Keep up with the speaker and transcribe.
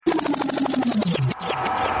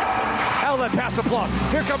Outlet pass to block.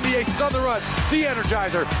 Here come the Aces on the run. The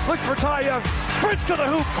Energizer looks for Ty Young. Sprints to the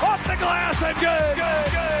hoop. Off the glass and good.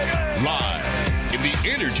 Live in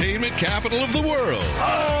the entertainment capital of the world.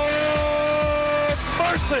 Oh,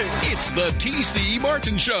 mercy. It's the T.C.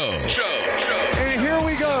 Martin Show. And here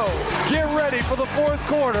we go. Get ready for the fourth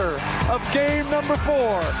quarter of game number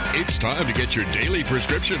 4. It's time to get your daily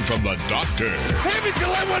prescription from the doctor. He's going to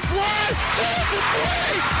let one fly.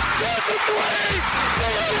 Just a three. The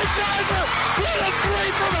Energizer with a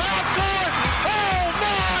three from half court. Oh,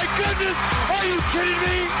 my goodness. Are you kidding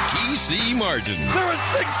me? T.C. Martin. There was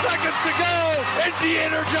 6 seconds to go, and the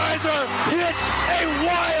Energizer hit a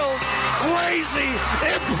wild, crazy,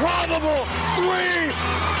 improbable three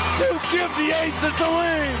to give the Aces the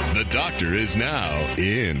lead. The doctor is now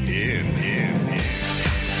in.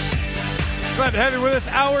 Glad to have you with us.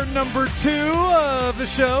 Hour number 2 of the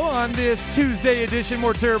show on this Tuesday edition.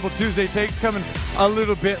 More Terrible Tuesday takes coming a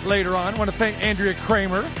little bit later on. I want to thank Andrea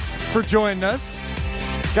Kramer for joining us.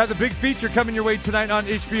 Got the big feature coming your way tonight on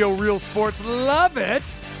HBO Real Sports. Love it.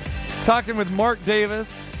 Talking with Mark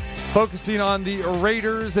Davis, focusing on the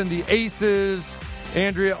Raiders and the Aces.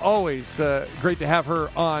 Andrea, always great to have her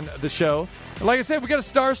on the show. And like I said, we got a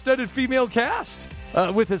star-studded female cast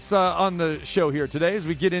with us on the show here today as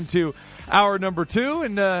we get into hour number 2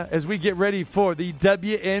 and as we get ready for the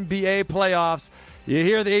WNBA playoffs. You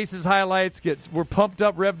hear the Aces highlights, we're pumped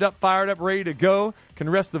up, revved up, fired up, ready to go. Can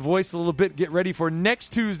rest the voice a little bit, get ready for next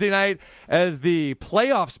Tuesday night as the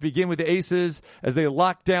playoffs begin with the Aces as they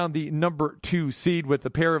lock down the number 2 seed with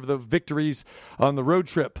the pair of the victories on the road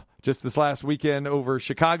trip just this last weekend over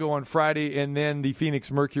Chicago on Friday and then the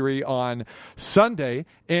Phoenix Mercury on Sunday.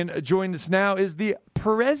 And joining us now is the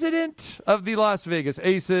president of the Las Vegas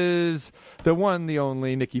Aces, the one, the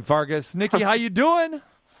only, Nikki Fargas. Nikki, how you doing?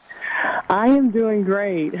 I am doing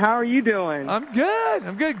great. How are you doing? I'm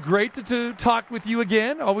good. Great to talk with you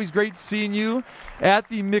again. Always great seeing you at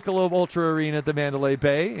the Michelob Ultra Arena at the Mandalay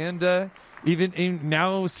Bay. And even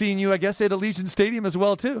now seeing you, I guess, at Allegiant Stadium as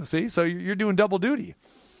well, too. See? So you're doing double duty.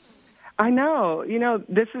 I know. You know,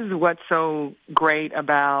 this is what's so great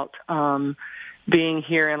about being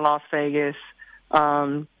here in Las Vegas,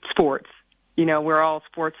 sports. You know, we're all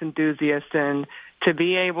sports enthusiasts, and to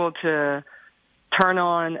be able to turn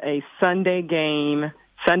on a Sunday game,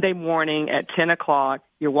 Sunday morning at 10 o'clock,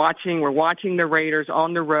 we're watching the Raiders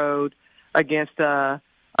on the road against a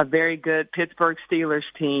very good Pittsburgh Steelers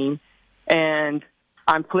team, and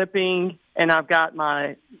I'm flipping, and I've got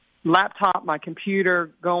my laptop, my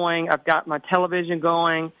computer going, I've got my television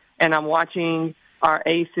going, and I'm watching our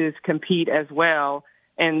Aces compete as well.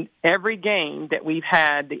 And every game that we've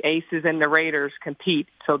had, the Aces and the Raiders compete.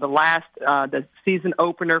 So the season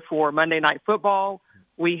opener for Monday Night Football,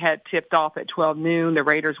 we had tipped off at 12 noon. The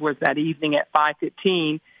Raiders was that evening at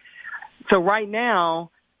 5:15. So right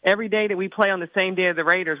now, every day that we play on the same day of the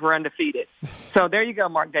Raiders, we're undefeated. So there you go,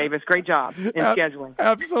 Mark Davis. Great job in scheduling.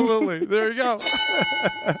 Absolutely. There you go.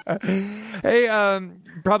 Hey,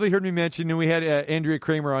 probably heard me mention, we had Andrea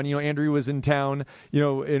Kramer on. Andrea was in town,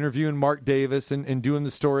 interviewing Mark Davis and doing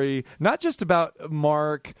the story, not just about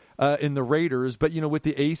Mark in the Raiders, but, with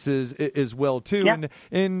the Aces as well, too. Yeah.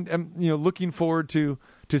 And looking forward to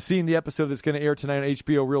seeing the episode that's going to air tonight on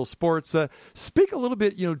HBO Real Sports. Speak a little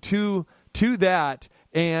bit, to that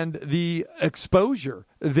and the exposure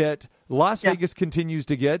that Las Vegas continues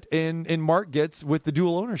to get and Mark gets with the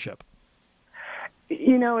dual ownership.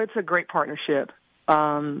 It's a great partnership. We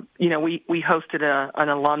hosted an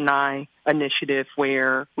alumni initiative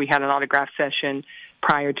where we had an autograph session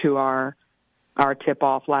prior to our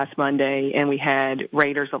tip-off last Monday, and we had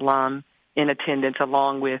Raiders alum in attendance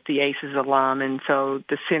along with the Aces alum. And so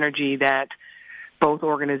the synergy that both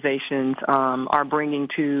organizations are bringing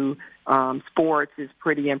to sports is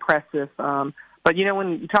pretty impressive. But,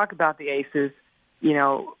 when you talk about the Aces,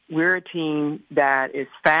 we're a team that is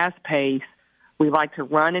fast-paced. We like to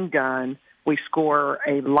run and gun. We score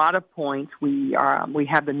a lot of points. We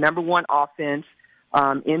have the number 1 offense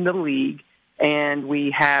in the league, and we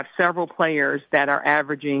have several players that are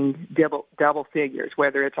averaging double figures,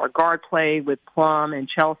 whether it's our guard play with Plum and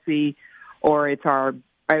Chelsea, or it's our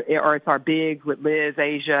bigs with Liz,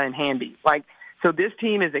 Asia, and Hamby. So this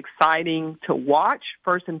team is exciting to watch,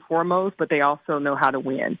 first and foremost, but they also know how to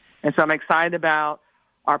win. And so I'm excited about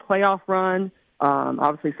our playoff run,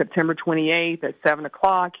 obviously September 28th at 7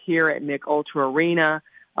 o'clock here at Mick Ultra Arena.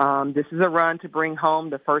 This is a run to bring home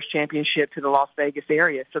the first championship to the Las Vegas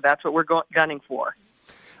area, so that's what we're gunning for.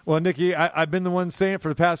 Well, Nikki, I've been the one saying it for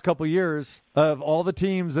the past couple of years. Of all the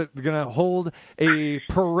teams that are going to hold a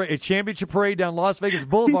championship parade down Las Vegas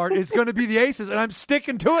Boulevard, it's going to be the Aces, and I'm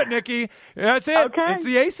sticking to it, Nikki. That's it. Okay. It's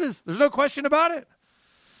the Aces. There's no question about it.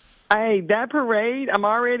 Hey, that parade, I'm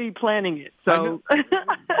already planning it. So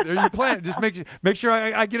there you plan it. Just make sure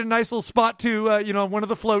I get a nice little spot too, one of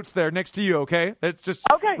the floats there next to you, okay? That's just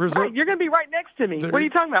okay. Right. You're going to be right next to me. What are you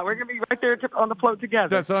talking about? We're going to be right there on the float together.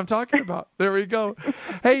 That's what I'm talking about. There we go.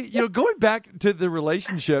 Hey, going back to the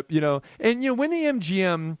relationship, and when the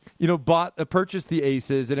MGM, purchased the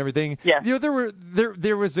Aces and everything, yes.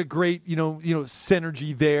 there was a great,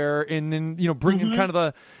 synergy there, and then bringing kind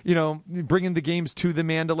of the, bringing the games to the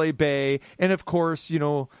Mandalay Bay, and of course,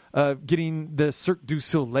 getting the Cirque du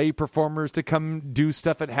Soleil performers to come do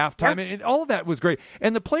stuff at halftime, and all of that was great.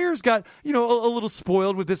 And the players got, a little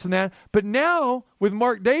spoiled with this and that. But now with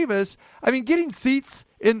Mark Davis, I mean, getting seats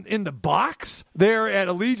in the box there at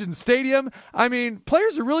Allegiant Stadium, I mean,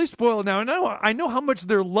 players are really spoiled now. And I know how much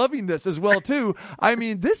they're loving this as well too. I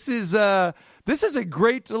mean, this is a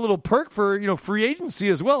great little perk for free agency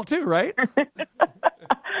as well too, right?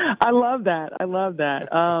 I love that.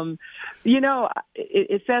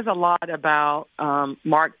 It says a lot about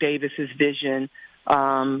Mark Davis's vision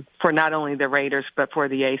for not only the Raiders but for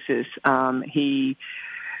the Aces. He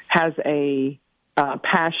has a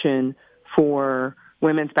passion for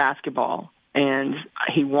women's basketball, and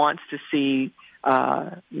he wants to see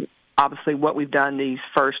obviously what we've done these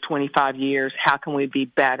first 25 years. How can we be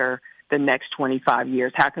better the next 25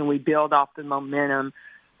 years? How can we build off the momentum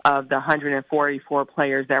of the 144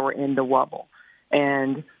 players that were in the Wubble?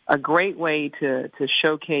 And a great way to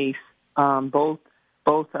showcase both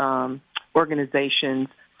organizations'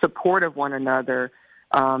 support of one another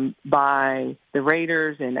by the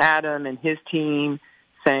Raiders and Adam and his team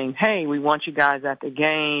saying, hey, we want you guys at the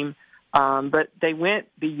game. But they went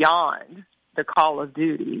beyond the call of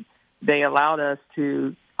duty. They allowed us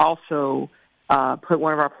to also put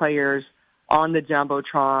one of our players on the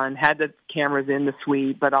Jumbotron, had the cameras in the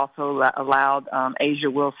suite, but also allowed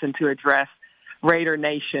Asia Wilson to address Raider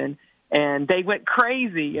Nation. And they went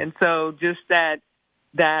crazy. And so just that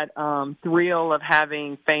thrill of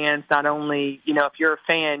having fans, not only, if you're a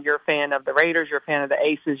fan of the Raiders, you're a fan of the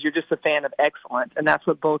Aces, you're just a fan of excellence. And that's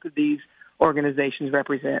what both of these organizations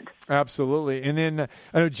represent. Absolutely. And then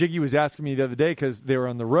I know Jiggy was asking me the other day because they were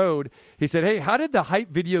on the road. He said, hey, how did the hype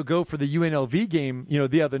video go for the UNLV game,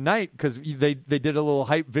 the other night? Because they did a little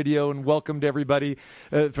hype video and welcomed everybody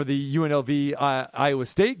for the UNLV Iowa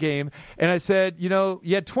State game. And I said, you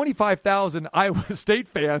had 25,000 Iowa State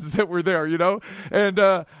fans that were there, and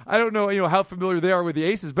I don't know, how familiar they are with the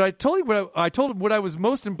Aces, but I told him what I was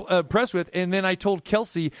most impressed with. And then I told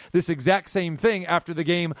Kelsey this exact same thing after the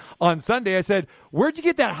game on Sunday. I said, where'd you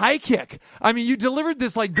get that high kick? I mean, you delivered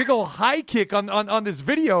this like big old high kick on this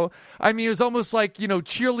video. I mean, it was almost like,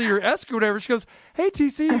 cheerleader-esque or whatever. She goes, hey,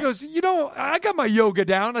 TC, he goes, I got my yoga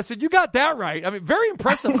down. I said, you got that right. I mean, very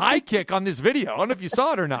impressive high kick on this video. I don't know if you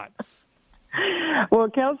saw it or not. Well,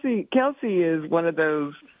 Kelsey is one of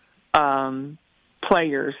those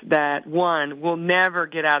players that, one, will never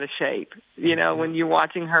get out of shape. When you're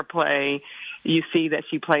watching her play, you see that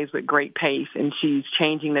she plays with great pace, and she's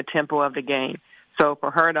changing the tempo of the game. So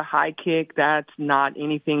for her to high kick, that's not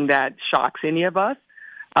anything that shocks any of us.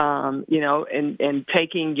 And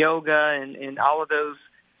taking yoga and all of those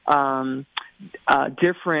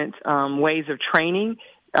different ways of training,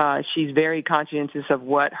 she's very conscientious of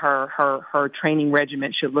what her training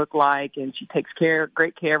regimen should look like, and she takes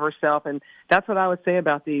great care of herself. And that's what I would say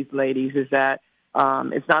about these ladies is that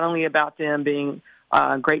it's not only about them being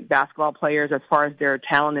great basketball players as far as their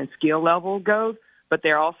talent and skill level goes, but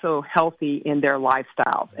they're also healthy in their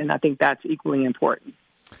lifestyles, and I think that's equally important.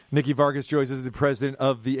 Nikki Fargas joins us, the president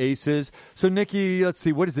of the Aces. So, Nikki, let's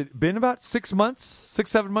see, what has it been, about 7 months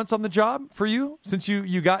on the job for you since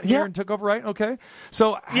you got here and took over, right? Okay.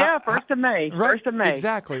 So yeah, 1st of May. Right, 1st of May.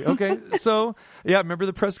 Exactly. Okay. So, yeah, I remember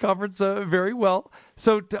the press conference very well.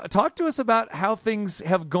 So talk to us about how things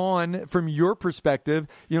have gone from your perspective,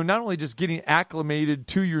 not only just getting acclimated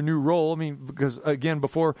to your new role. I mean, because, again,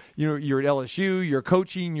 before, you're at LSU, you're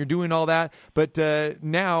coaching, you're doing all that. But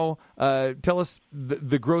now tell us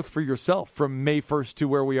the growth for yourself from May 1st to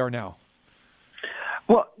where we are now.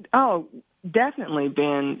 Well, definitely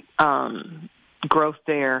been growth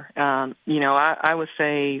there. I would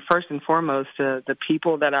say first and foremost, the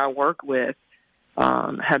people that I work with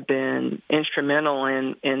have been instrumental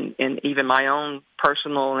in even my own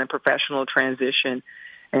personal and professional transition.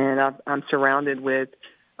 And I'm surrounded with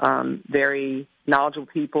very knowledgeable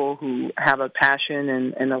people who have a passion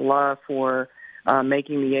and a love for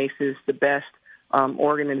making the Aces the best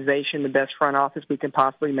organization, the best front office we can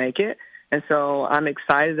possibly make it. And so I'm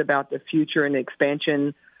excited about the future and the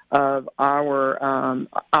expansion of our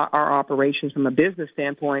operations from a business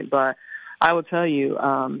standpoint. But I will tell you,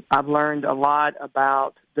 I've learned a lot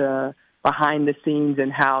about the behind the scenes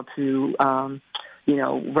and how to,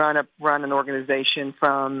 run an organization,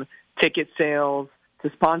 from ticket sales to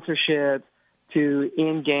sponsorships to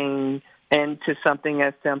in-game, and to something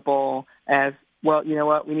as simple as, well, you know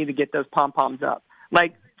what, we need to get those pom-poms up.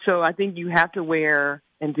 So I think you have to wear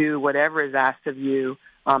and do whatever is asked of you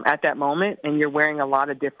at that moment, and you're wearing a lot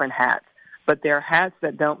of different hats. But there are hats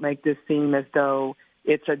that don't make this seem as though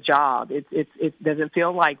it's a job. It doesn't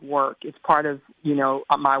feel like work. It's part of,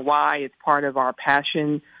 my why. It's part of our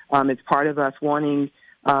passion. It's part of us wanting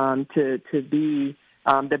to be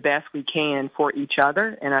the best we can for each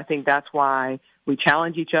other. And I think that's why we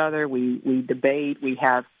challenge each other. We debate. We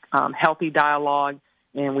have healthy dialogue.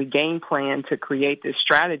 And we game plan to create this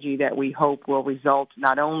strategy that we hope will result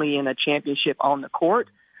not only in a championship on the court,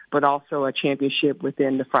 but also a championship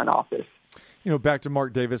within the front office. Back to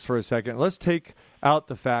Mark Davis for a second. Let's take out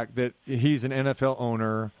the fact that he's an NFL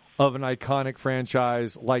owner of an iconic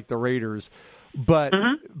franchise like the Raiders, but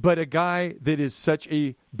a guy that is such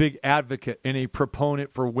a big advocate and a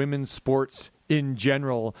proponent for women's sports in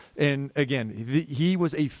general. And again, he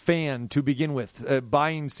was a fan to begin with,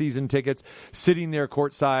 buying season tickets, sitting there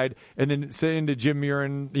courtside, and then saying to Jim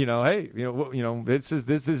Murin, hey, this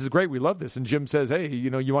is great. We love this. And Jim says, hey,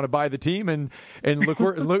 you want to buy the team, and look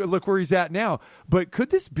where look where he's at now. But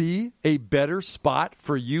could this be a better spot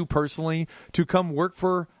for you personally to come work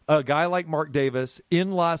for a guy like Mark Davis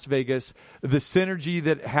in Las Vegas, the synergy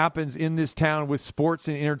that happens in this town with sports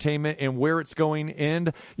and entertainment and where it's going,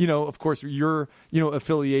 and of course your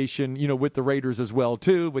affiliation with the Raiders as well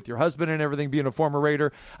too, with your husband and everything being a former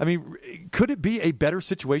Raider? I mean, could it be a better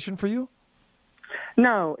situation for you?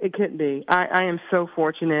 No, it couldn't be. I am so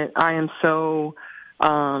fortunate. I am so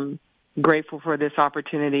grateful for this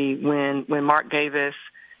opportunity. When Mark Davis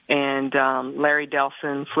and Larry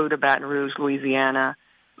Delson flew to Baton Rouge, Louisiana,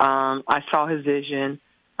 I saw his vision.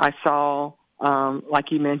 I saw,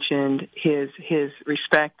 like you mentioned, his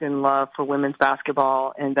respect and love for women's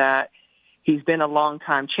basketball, and that he's been a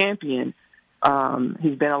longtime champion.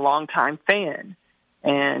 He's been a longtime fan.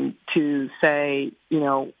 And to say,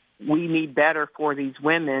 we need better for these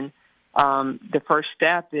women, the first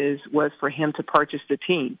step was for him to purchase the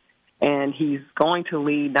team. And he's going to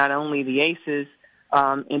lead not only the Aces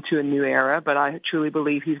into a new era, but I truly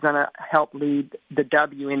believe he's going to help lead the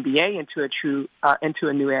WNBA into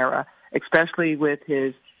a new era, especially with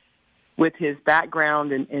his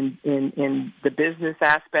background in the business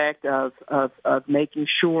aspect of making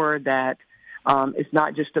sure that it's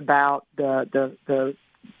not just about the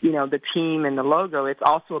team and the logo. It's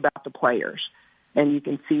also about the players, and you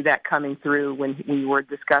can see that coming through when we were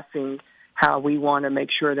discussing how we want to make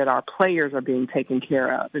sure that our players are being taken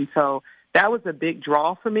care of. And so that was a big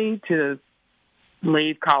draw for me to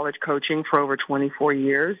leave college coaching for over 24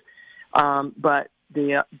 years. But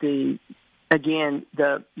the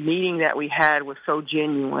meeting that we had was so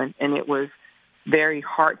genuine, and it was very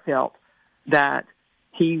heartfelt, that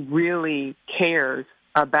he really cares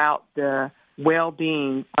about the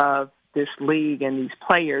well-being of this league and these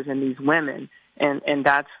players and these women. And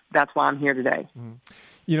that's why I'm here today.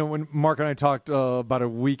 When Mark and I talked about a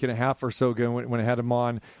week and a half or so ago when I had him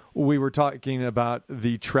on, we were talking about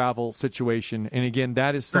the travel situation. And again,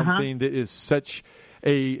 that is something that is such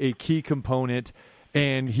a key component.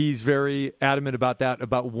 And he's very adamant about that,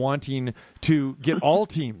 about wanting to get all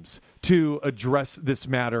teams to address this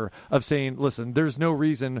matter of saying, listen, there's no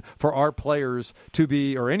reason for our players to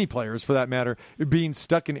be, or any players for that matter, being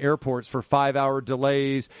stuck in airports for 5-hour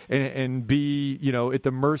delays and be, at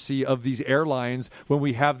the mercy of these airlines when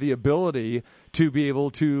we have the ability to be able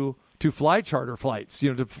to fly charter flights,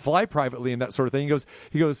 to fly privately and that sort of thing.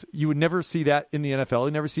 He goes, you would never see that in the NFL.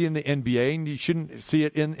 You never see it in the NBA, and you shouldn't see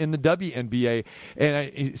it in the WNBA.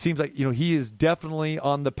 And it seems like, he is definitely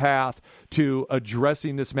on the path to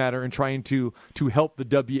addressing this matter and trying to help the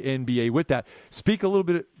WNBA with that. Speak a little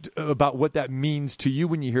bit about what that means to you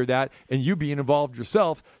when you hear that, and you being involved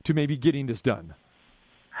yourself to maybe getting this done.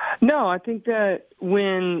 No, I think that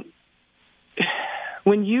when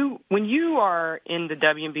you are in the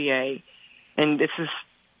WNBA, and this is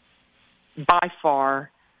by far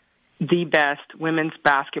the best women's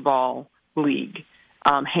basketball league,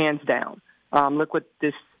 hands down. Look what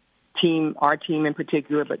this team, our team in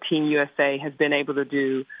particular, but Team USA has been able to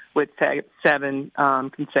do with 7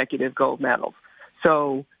 consecutive gold medals.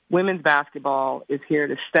 So women's basketball is here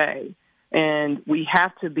to stay, and we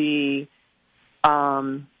have to be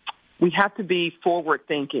we have to be forward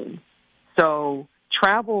thinking. So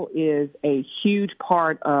travel is a huge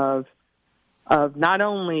part of not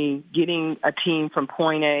only getting a team from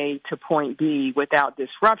point A to point B without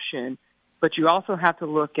disruption, but you also have to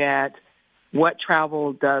look at what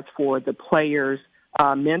travel does for the players'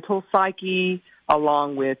 mental psyche,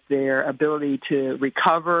 along with their ability to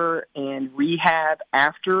recover and rehab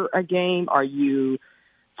after a game. Are you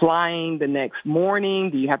flying the next morning?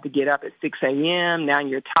 Do you have to get up at 6 a.m.? Now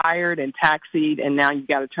you're tired and taxied, and now you've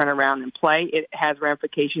got to turn around and play. It has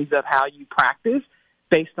ramifications of how you practice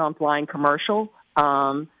based on flying commercial.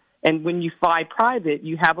 And when you fly private,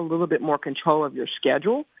 you have a little bit more control of your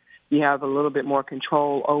schedule. You have a little bit more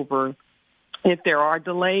control over if there are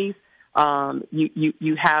delays.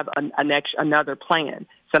 You have another plan.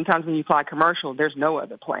 Sometimes when you fly commercial, there's no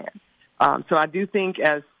other plan. So I do think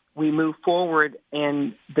as we move forward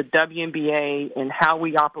in the WNBA and how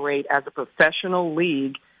we operate as a professional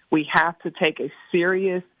league, we have to take a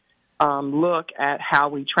serious look at how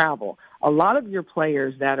we travel. A lot of your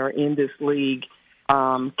players that are in this league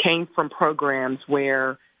came from programs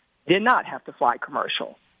where did not have to fly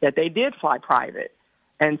commercial, that they did fly private.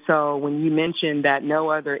 And so when you mentioned that no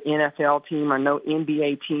other NFL team or no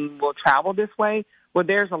NBA team will travel this way, well,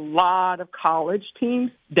 there's a lot of college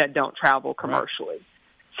teams that don't travel commercially. Right.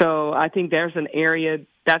 So I think there's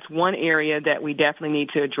that's one area that we definitely need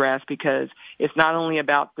to address, because it's not only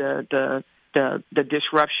about the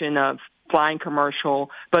disruption of flying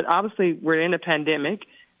commercial, but obviously we're in a pandemic.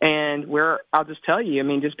 And I'll just tell you, I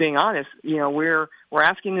mean, just being honest, we're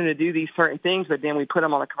asking them to do these certain things, but then we put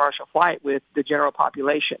them on a commercial flight with the general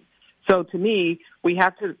population. So to me, we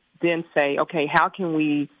have to then say, okay, how can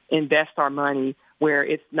we invest our money where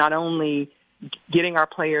it's not only getting our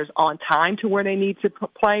players on time to where they need to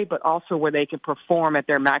play, but also where they can perform at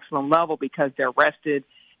their maximum level because they're rested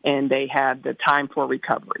and they have the time for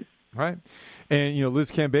recovery. Right. And,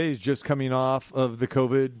 Liz Cambage is just coming off of the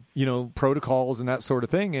COVID, protocols and that sort of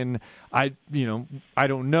thing. And I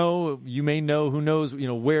don't know, you may know, who knows,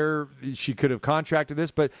 where she could have contracted this,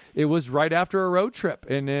 but it was right after a road trip.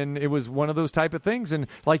 And then it was one of those type of things. And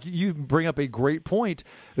like you bring up a great point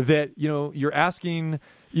that, you're asking,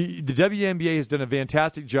 the WNBA has done a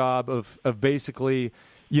fantastic job of basically,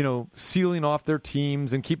 sealing off their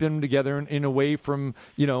teams and keeping them together and away from,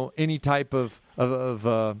 any type of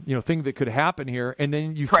thing that could happen here. And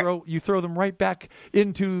then you throw them right back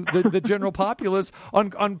into the general populace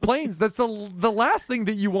on planes. That's the last thing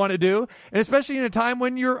that you want to do, and especially in a time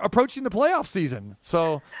when you're approaching the playoff season.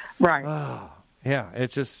 So, right. Yeah,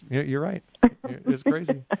 it's just, you're right. It's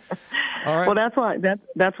crazy. All right. Well,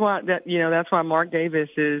 that's why Mark Davis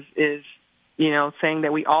is saying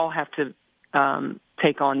that we all have to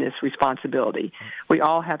take on this responsibility. We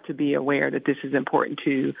all have to be aware that this is important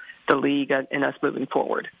to the league and us moving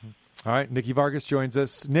forward. All right, Nikki Fargas joins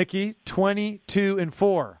us. Nikki,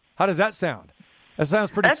 22-4. How does that sound? That sounds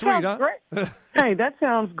pretty sweet, huh? Great. Hey, that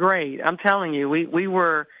sounds great. I'm telling you, we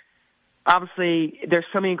were obviously, there's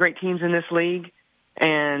so many great teams in this league,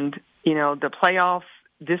 and the playoffs.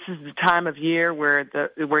 This is the time of year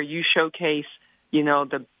where you showcase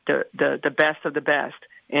the best of the best,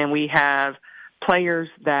 and we have players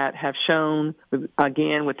that have shown,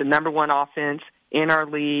 again, with the number one offense in our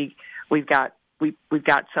league. We've got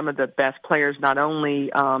some of the best players, not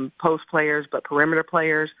only post players but perimeter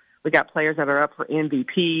players. We got players that are up for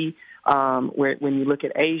MVP. When you look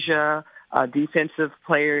at Asia, defensive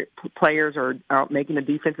players are making the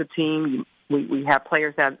defensive team. We have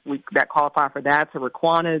players that qualify for that. So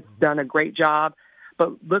Raquana's done a great job.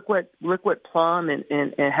 But look what Plum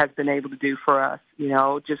and has been able to do for us.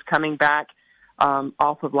 Just coming back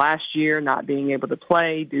off of last year, not being able to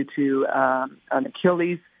play due to an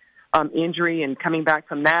Achilles injury, and coming back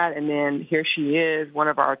from that, and then here she is, one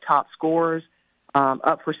of our top scorers,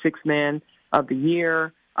 up for Sixth Man of the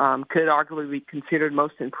Year. Could arguably be considered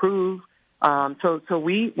most improved. So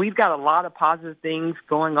we've got a lot of positive things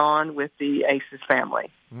going on with the Aces family.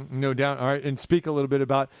 No doubt. All right, and speak a little bit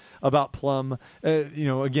about Plum.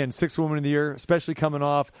 Again, Sixth Woman of the Year, especially coming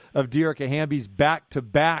off of Dearica Hamby's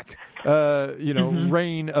back-to-back,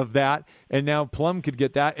 reign of that, and now Plum could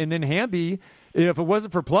get that. And then Hamby, if it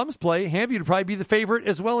wasn't for Plum's play, Hamby would probably be the favorite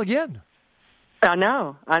as well again. I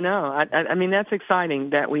know. I mean, that's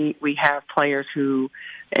exciting that we have players who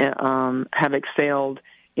have excelled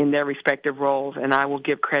in their respective roles, and I will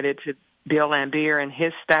give credit to Bill Lambier and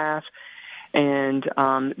his staff, and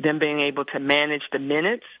them being able to manage the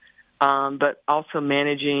minutes, but also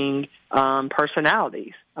managing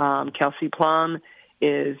personalities. Kelsey Plum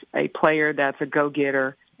is a player that's a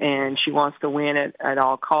go-getter, and she wants to win at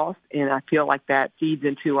all costs, and I feel like that feeds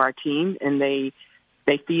into our team, and they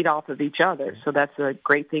they feed off of each other. So that's a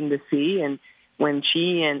great thing to see. And when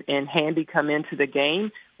she and Handy come into the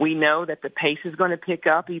game, we know that the pace is going to pick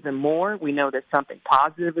up even more. We know that something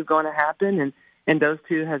positive is going to happen. And those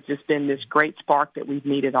two have just been this great spark that we've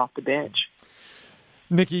needed off the bench.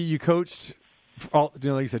 Nikki, you coached, like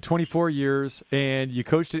you said, 24 years, and you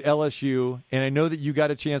coached at LSU, and I know that you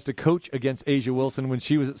got a chance to coach against A'ja Wilson when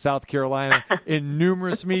she was at South Carolina in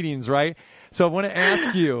numerous meetings, right? So I want to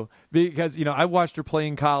ask you, because, I watched her play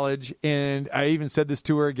in college, and I even said this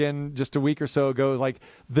to her again just a week or so ago, like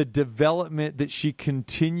the development that she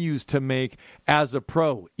continues to make as a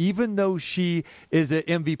pro, even though she is an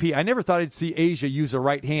MVP. I never thought I'd see A'ja use a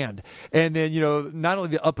right hand. And then, not only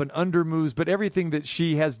the up and under moves, but everything that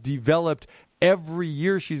she has developed every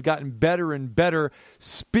year, she's gotten better and better.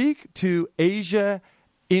 Speak to A'ja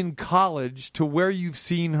in college to where you've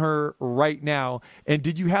seen her right now, and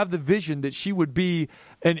did you have the vision that she would be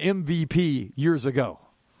an MVP years ago?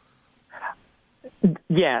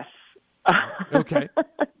 Yes. Okay.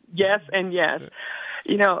 Yes and yes.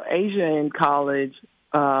 A'ja in college,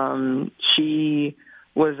 she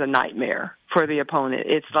was a nightmare for the opponent.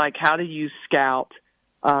 It's like, how do you scout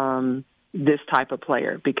this type of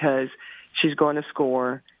player? Because she's going to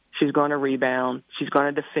score, she's going to rebound, she's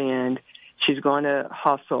going to defend, she's going to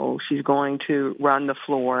hustle, she's going to run the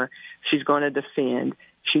floor, she's going to defend.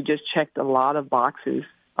 She just checked a lot of boxes,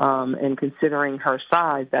 and considering her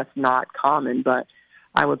size, that's not common. But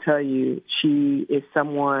I will tell you, she is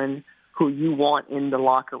someone who you want in the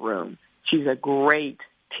locker room. She's a great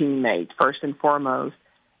teammate, first and foremost,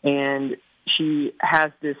 and she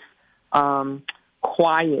has this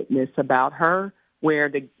quietness about her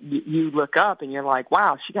where you look up and you're like,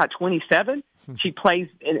 wow, she got 27? She plays,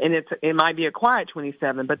 and it might be a quiet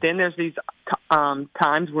 27, but then there's these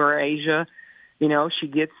times where A'ja, she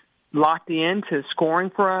gets locked in to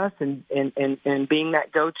scoring for us and being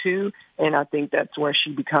that go-to, and I think that's where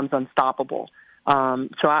she becomes unstoppable.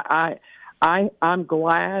 So I'm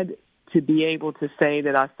glad to be able to say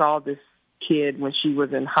that I saw this kid when she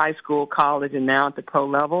was in high school, college, and now at the pro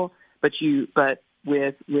level, but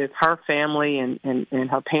with her family and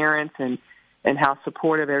her parents and how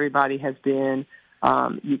supportive everybody has been,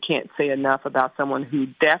 you can't say enough about someone who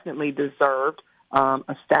definitely deserved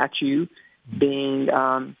a statue being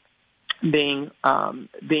at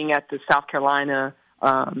the South Carolina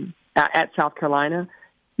at South Carolina.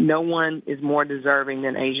 No one is more deserving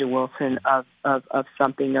than A'ja Wilson of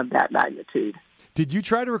something of that magnitude. Did you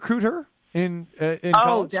try to recruit her in college?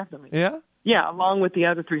 Oh, definitely. Yeah. Yeah, along with the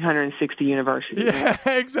other 360 universities. Yeah,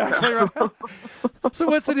 exactly right. So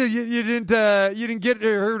what's the deal? You didn't get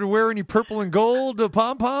her to wear any purple and gold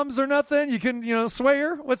pom poms or nothing? You couldn't sway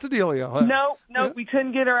her? What's the deal? No, we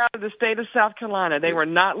couldn't get her out of the state of South Carolina. They were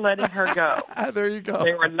not letting her go. There you go.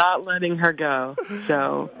 They were not letting her go.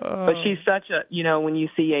 So, but she's such a when you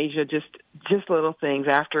see A'ja, just little things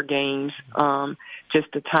after games, just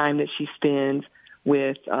the time that she spends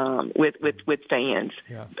with fans,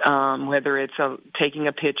 whether it's taking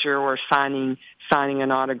a picture or signing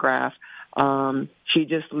an autograph. She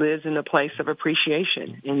just lives in a place of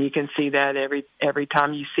appreciation, and you can see that every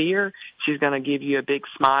time you see her, she's going to give you a big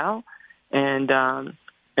smile, and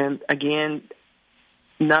again,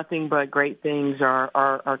 nothing but great things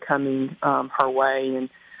are coming her way,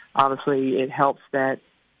 and obviously it helps that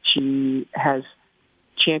she has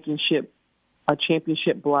a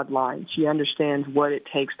championship bloodline. She understands what it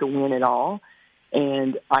takes to win it all,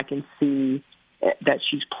 and I can see that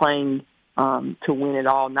she's playing to win it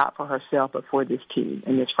all, not for herself, but for this team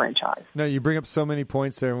and this franchise. No, you bring up so many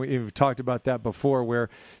points there, and we've talked about that before, where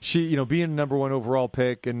she, being a number one overall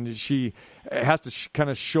pick, and she has to kind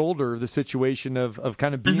of shoulder the situation of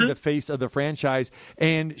kind of being the face of the franchise,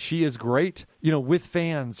 and she is great, with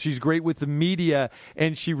fans. She's great with the media,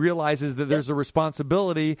 and she realizes that there's a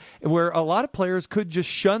responsibility where a lot of players could just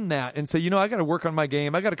shun that and say, I got to work on my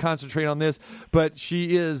game, I got to concentrate on this, but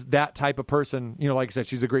she is that type of person. Like I said,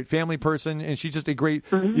 she's a great family person, and she's just a great,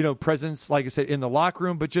 presence, like I said, in the locker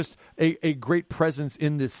room, but just a great presence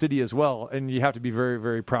in this city as well, and you have to be very,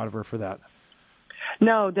 very proud of her for that.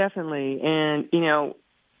 No, definitely. And,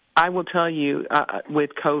 I will tell you,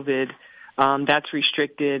 with COVID, that's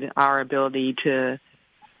restricted our ability to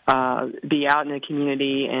be out in the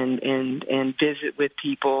community and visit with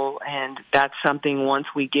people. And that's something, once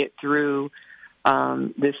we get through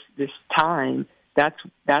this time, that's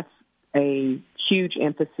a huge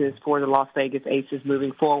emphasis for the Las Vegas Aces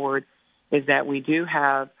moving forward, is that we do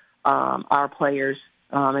have our players,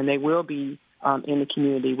 and they will be in the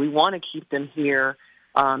community. We want to keep them here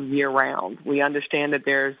year-round. We understand that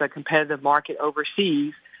there's a competitive market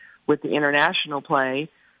overseas with the international play,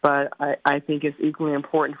 But I think it's equally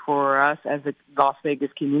important for us as a Las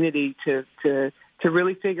Vegas community to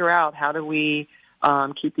really figure out how do we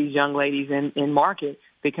keep these young ladies in market,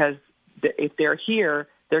 because if they're here,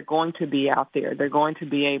 they're going to be out there. They're going to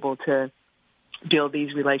be able to build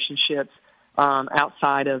these relationships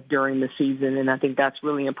outside of during the season, and I think that's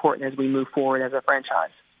really important as we move forward as a franchise.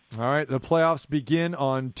 All right, the playoffs begin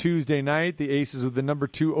on Tuesday night. The Aces with the number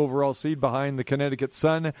 2 overall seed behind the Connecticut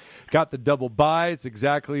Sun got the double bye. It's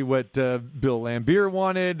exactly what Bill Laimbeer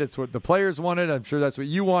wanted. It's what the players wanted. I'm sure that's what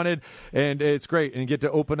you wanted, and it's great. And you get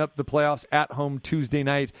to open up the playoffs at home Tuesday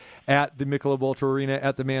night at the Michelob Ultra Arena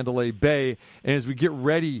at the Mandalay Bay. And as we get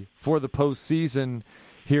ready for the postseason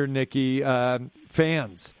here, Nikki,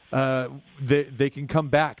 fans, they can come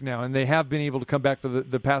back now, and they have been able to come back for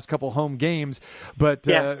the past couple home games. But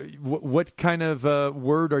what kind of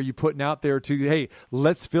word are you putting out there to, hey,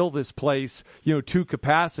 let's fill this place, to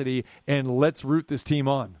capacity, and let's root this team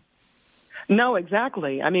on? No,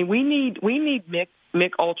 exactly. I mean, we need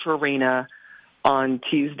Mick Ultra Arena on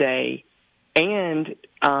Tuesday, and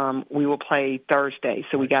we will play Thursday.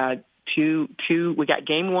 So we got we got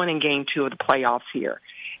game 1 and game 2 of the playoffs here,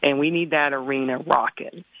 and we need that arena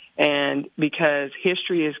rocking. And because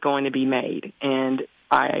history is going to be made, and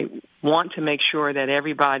I want to make sure that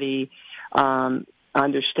everybody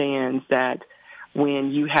understands that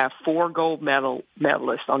when you have 4 gold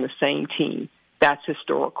medalists on the same team, that's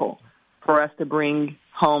historical. For us to bring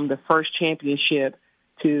home the first championship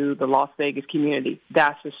to the Las Vegas community,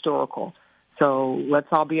 that's historical. So let's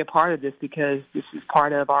all be a part of this, because this is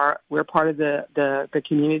we're part of the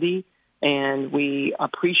community, and we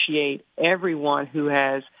appreciate everyone who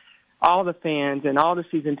has, all the fans and all the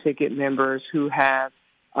season ticket members who have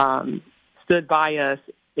stood by us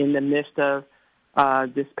in the midst of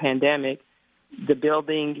this pandemic. The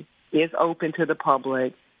building is open to the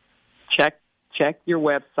public. Check your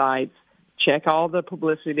websites. Check all the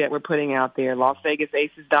publicity that we're putting out there,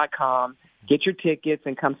 LasVegasAces.com. Get your tickets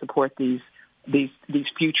and come support these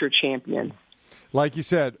future champions. Like you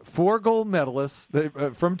said, 4 gold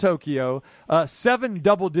medalists from Tokyo, 7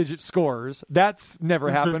 double-digit scorers. That's never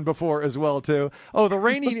happened before as well, too. Oh, the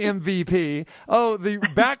reigning MVP. Oh, the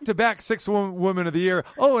back-to-back 6th Woman of the Year.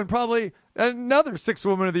 Oh, and probably another 6th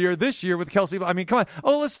Woman of the Year this year with Kelsey. I mean, come on.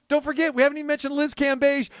 Oh, don't forget, we haven't even mentioned Liz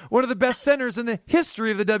Cambage, one of the best centers in the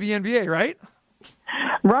history of the WNBA, right?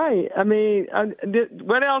 Right. I mean,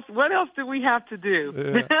 what else do we have to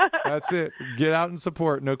do? Yeah, that's it. Get out and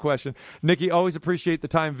support, no question. Nikki, always appreciate the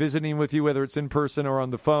time visiting with you, whether it's in person or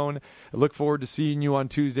on the phone. I look forward to seeing you on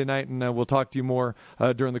Tuesday night, and we'll talk to you more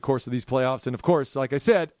during the course of these playoffs. And, of course, like I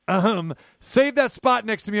said, save that spot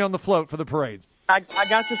next to me on the float for the parade. I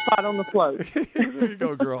got your spot on the float. There you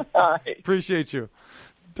go, girl. All right. Appreciate you.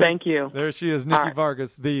 Thank you. There she is, Nikki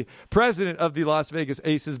Fargas, the president of the Las Vegas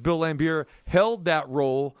Aces. Bill Laimbeer held that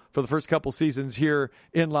role for the first couple seasons here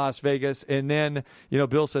in Las Vegas. And then,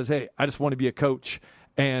 Bill says, hey, I just want to be a coach.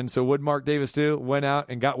 And so what did Mark Davis do? Went out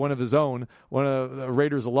and got one of his own, one of the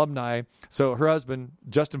Raiders alumni. So her husband,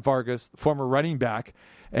 Justin Fargas, former running back.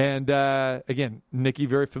 And, again, Nikki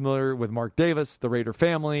very familiar with Mark Davis, the Raider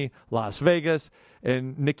family, Las Vegas.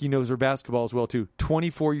 And Nikki knows her basketball as well, too.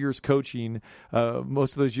 24 years coaching,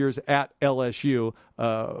 most of those years at LSU,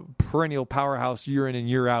 perennial powerhouse year in and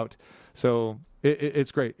year out. So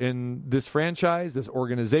it's great. And this franchise, this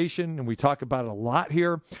organization, and we talk about it a lot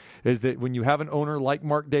here, is that when you have an owner like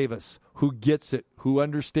Mark Davis who gets it, who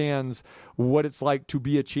understands what it's like to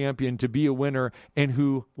be a champion, to be a winner, and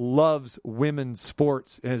who loves women's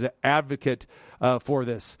sports and is an advocate for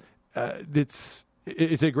this,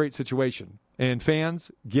 it's a great situation. And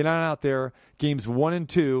fans, get on out there. Games 1 and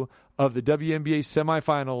 2 of the WNBA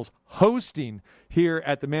semifinals hosting here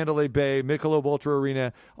at the Mandalay Bay Michelob Ultra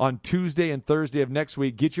Arena on Tuesday and Thursday of next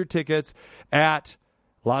week. Get your tickets at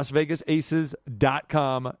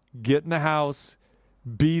LasVegasAces.com. Get in the house.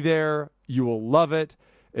 Be there. You will love it.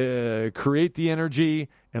 Create the energy,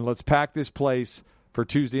 and let's pack this place for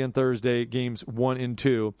Tuesday and Thursday, games 1 and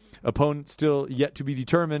 2. Opponent still yet to be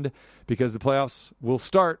determined, because the playoffs will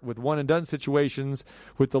start with one-and-done situations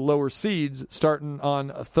with the lower seeds starting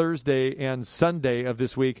on Thursday and Sunday of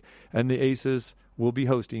this week, and the Aces will be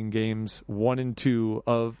hosting games 1 and 2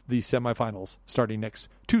 of the semifinals starting next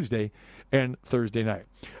Tuesday and Thursday night.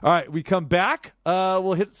 All right, we come back.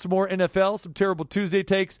 We'll hit some more NFL, some Terrible Tuesday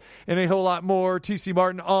takes, and a whole lot more. T.C.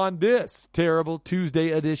 Martin on this Terrible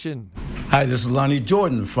Tuesday edition. Hi, this is Lonnie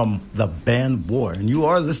Jordan from the band War, and you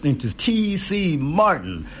are listening to T.C.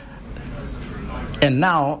 Martin. And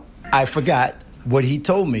now I forgot what he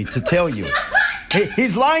told me to tell you.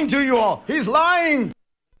 He's lying to you all. He's lying.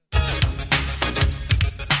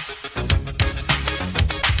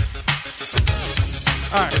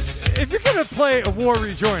 All right. If you're going to play a War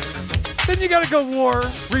Rejoin, then you got to go War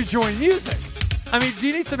Rejoin music. I mean, do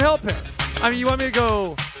you need some help here? I mean, you want me to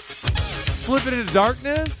go Slipping Into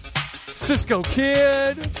Darkness? Cisco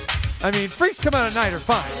Kid? I mean, Freaks Come Out at Night are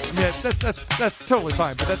fine. I mean, that's totally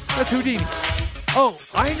fine, but that's Houdini. Oh,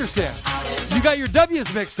 I understand. You got your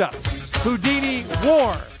W's mixed up. Houdini,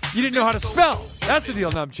 War. You didn't know how to spell. That's the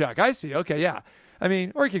deal, Numchuck. I see. Okay, yeah. I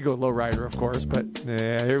mean, or you could go Lowrider, of course, but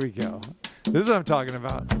yeah, here we go. This is what I'm talking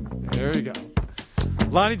about. There we go.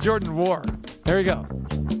 Lonnie Jordan, War. There we go.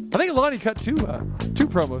 I think Lonnie cut two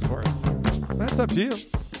promos for us. That's up to you.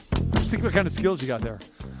 Let's see what kind of skills you got there.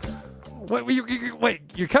 Wait,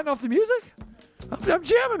 you're cutting off the music? I'm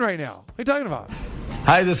jamming right now. What are you talking about?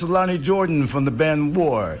 Hi, this is Lonnie Jordan from the band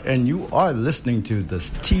War, and you are listening to the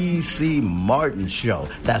T.C. Martin Show.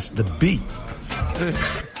 That's the beat.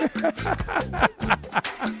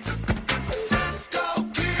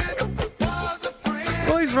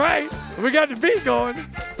 Well, he's right. We got the beat going.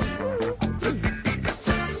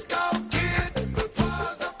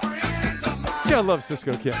 Yeah, I love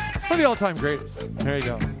Cisco Kid. One of the all-time greatest. There you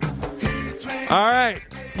go. All right.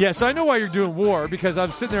 Yeah, so I know why you're doing War, because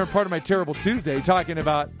I'm sitting there in part of my Terrible Tuesday talking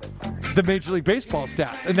about the Major League Baseball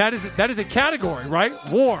stats. And that is a category, right?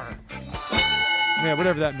 War. Yeah,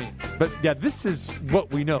 whatever that means. But, yeah, this is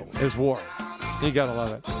what we know as War. You got to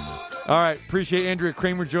love it. All right. Appreciate Andrea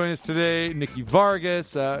Kramer joining us today. Nikki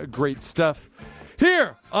Fargas. Great stuff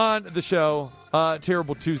here on the show.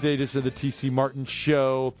 Terrible Tuesday edition of the T.C. Martin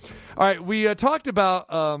Show. All right. We talked about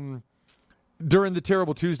during the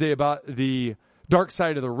Terrible Tuesday about the Dark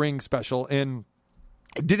Side of the Ring special, and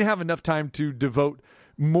didn't have enough time to devote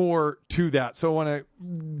more to that. So I want to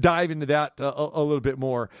dive into that a little bit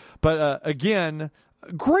more. But again,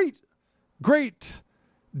 great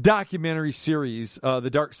documentary series, The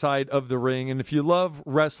Dark Side of the Ring. And if you love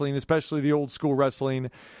wrestling, especially the old school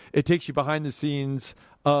wrestling, it takes you behind the scenes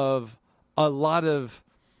of a lot of,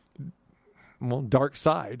 dark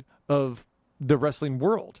side of the wrestling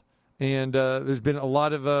world. And there's been a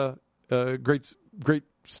lot of great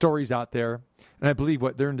stories out there. And I believe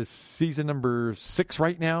they're into season number 6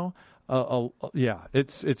 right now. Yeah,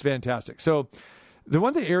 it's fantastic. So the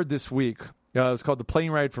one that aired this week was called The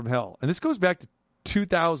Plane Ride from Hell. And this goes back to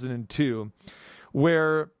 2002,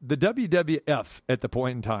 where the WWF at the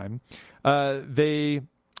point in time, they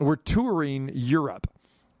were touring Europe,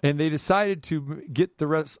 and they decided to get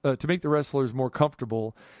to make the wrestlers more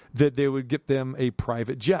comfortable, that they would get them a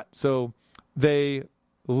private jet. So they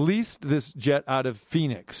leased this jet out of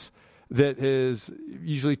Phoenix that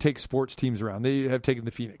usually takes sports teams around. They have taken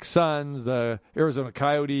the Phoenix Suns, the Arizona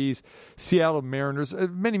Coyotes, Seattle Mariners,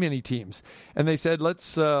 many, many teams. And they said,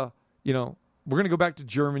 let's, we're going to go back to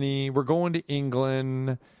Germany. We're going to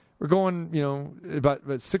England. We're going,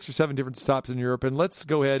 about 6 or 7 different stops in Europe. And let's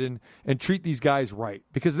go ahead and treat these guys right.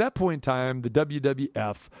 Because at that point in time, the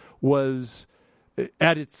WWF was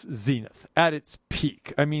at its zenith, at its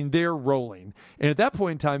peak. I mean, they're rolling. And at that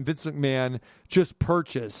point in time, Vince McMahon just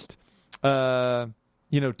purchased, TNT,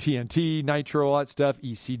 Nitro, all that stuff,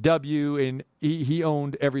 ECW, and he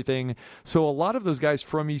owned everything. So a lot of those guys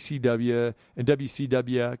from ECW and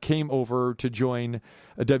WCW came over to join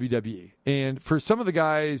WWE. And for some of the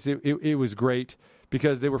guys, it was great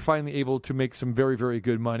because they were finally able to make some very, very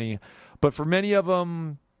good money. But for many of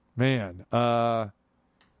them, man,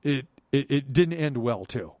 it didn't end well,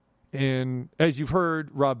 too. And as you've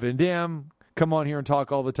heard Rob Van Dam come on here and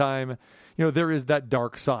talk all the time, there is that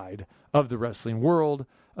dark side of the wrestling world,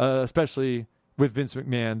 especially with Vince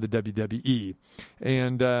McMahon, the WWE.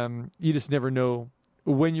 And you just never know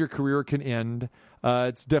when your career can end.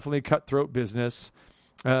 It's definitely a cutthroat business,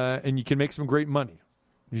 and you can make some great money.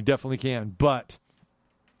 You definitely can, but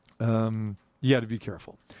you got to be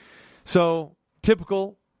careful. So,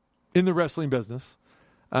 typical in the wrestling business,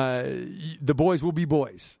 the boys will be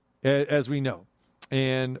boys, as we know.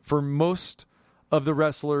 And for most of the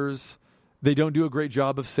wrestlers, they don't do a great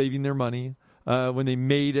job of saving their money. When they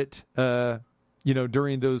made it,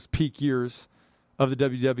 during those peak years of the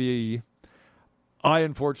WWE, I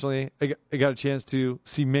got a chance to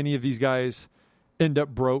see many of these guys end up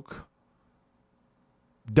broke,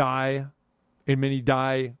 die, and many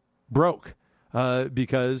die broke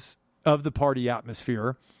because of the party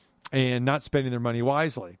atmosphere and not spending their money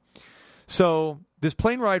wisely. So this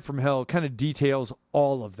Plane Ride from Hell kind of details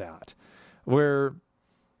all of that, where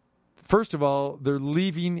first of all, they're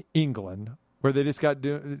leaving England, where they just got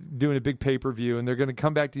doing a big pay-per-view, and they're going to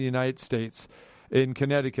come back to the United States in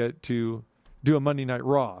Connecticut to do a Monday Night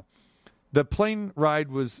Raw. The plane ride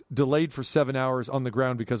was delayed for 7 hours on the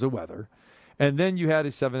ground because of weather, and then you had a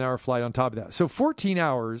 7-hour flight on top of that. So 14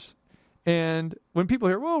 hours And when people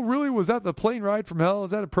hear, well, really, was that the plane ride from hell?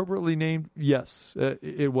 Is that appropriately named? Yes,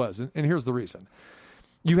 it was. And here's the reason.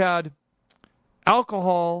 You had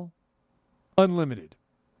alcohol unlimited.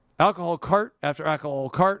 Alcohol cart after alcohol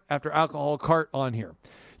cart after alcohol cart on here.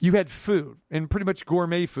 You had food, and pretty much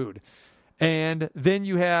gourmet food. And then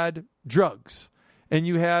you had drugs. And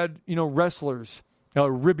you had, wrestlers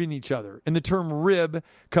ribbing each other. And the term rib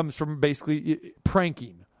comes from basically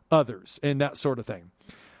pranking others and that sort of thing.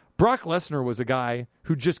 Brock Lesnar was a guy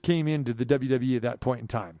who just came into the WWE at that point in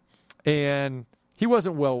time. And he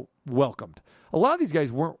wasn't well welcomed. A lot of these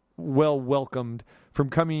guys weren't well welcomed from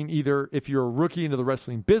coming either if you're a rookie into the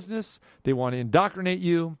wrestling business, they want to indoctrinate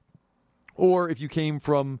you, or if you came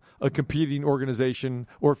from a competing organization,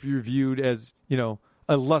 or if you're viewed as,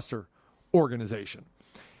 a lesser organization.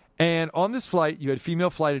 And on this flight, you had female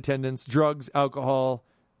flight attendants, drugs, alcohol,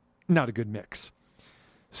 not a good mix.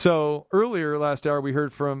 So earlier last hour, we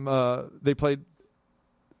heard from, they played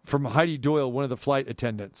from Heidi Doyle, one of the flight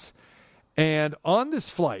attendants. And on this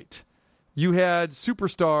flight, you had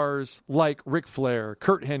superstars like Ric Flair,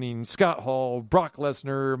 Kurt Hennig, Scott Hall, Brock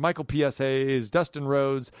Lesnar, Michael P.S. Hayes, Dustin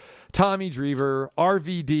Rhodes, Tommy Dreamer,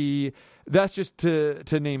 RVD. That's just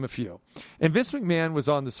to name a few. And Vince McMahon was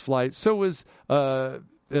on this flight. So was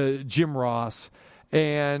Jim Ross.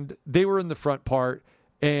 And they were in the front part.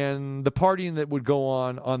 And the partying that would go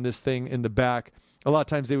on this thing in the back, a lot of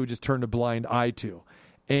times they would just turn a blind eye to.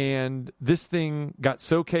 And this thing got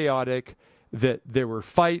so chaotic that there were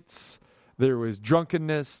fights. There was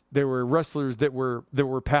drunkenness. There were wrestlers that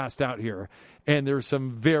were passed out here. And there were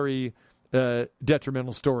some very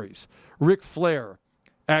detrimental stories. Ric Flair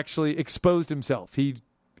actually exposed himself.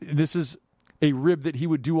 This is a rib that he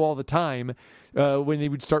would do all the time when they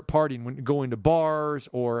would start partying, when going to bars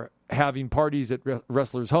or having parties at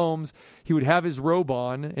wrestlers' homes. He would have his robe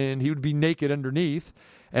on, and he would be naked underneath.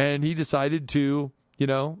 And he decided to,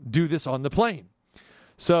 do this on the plane.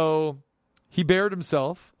 So he bared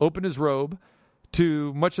himself, opened his robe,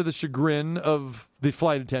 to much of the chagrin of the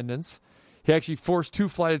flight attendants. He actually forced 2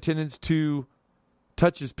 flight attendants to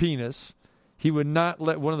touch his penis. He would not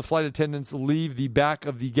let one of the flight attendants leave the back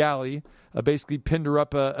of the galley, basically pinned her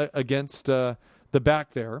up against the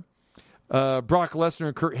back there. Brock Lesnar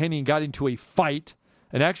and Kurt Hennig got into a fight,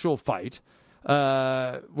 an actual fight,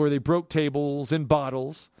 where they broke tables and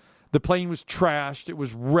bottles. The plane was trashed. It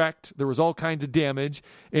was wrecked. There was all kinds of damage,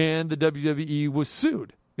 and the WWE was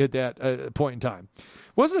sued at that point in time. It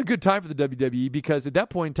wasn't a good time for the WWE because at that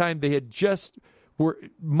point in time, they had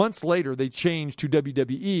months later, they changed to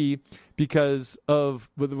WWE because of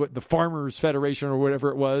the Farmers Federation or whatever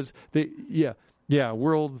it was.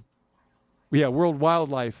 World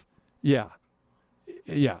Wildlife. The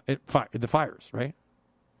fires, right?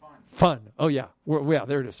 Fun. Oh, yeah.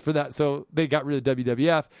 There it is for that. So they got rid of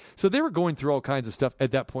WWF. So they were going through all kinds of stuff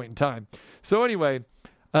at that point in time. So anyway,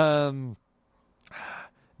 not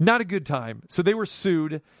a good time. So they were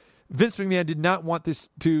sued. Vince McMahon did not want this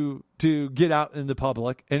to get out in the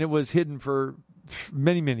public, and it was hidden for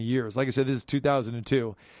many, many years. Like I said, this is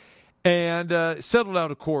 2002. And settled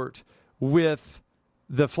out of court with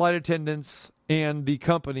the flight attendants and the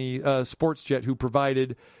company, SportsJet, who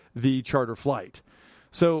provided the charter flight.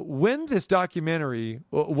 So when this documentary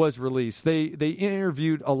was released, they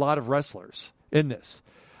interviewed a lot of wrestlers in this.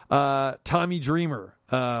 Tommy Dreamer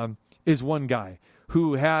is one guy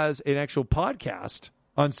who has an actual podcast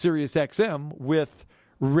on Sirius XM with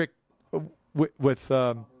Rick.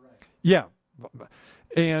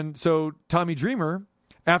 And so Tommy Dreamer,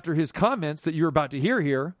 after his comments that you're about to hear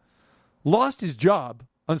here, lost his job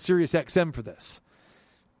on Sirius XM for this.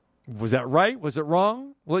 Was that right? Was it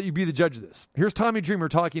wrong? We'll let you be the judge of this. Here's Tommy Dreamer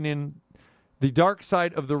talking in The Dark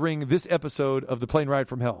Side of the Ring, this episode of The Plane Ride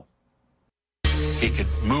from Hell. He could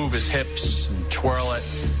move his hips and twirl it,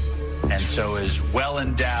 and so his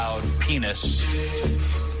well-endowed penis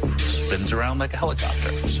spins around like a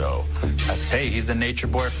helicopter. So he's the nature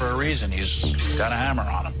boy for a reason. He's got a hammer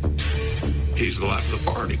on him. He's the life of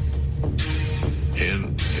the party.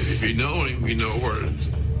 And if you know him, you know where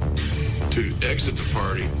to exit the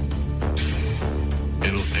party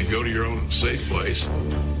and go to your own safe place,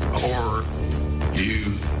 or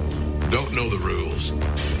you don't know the rules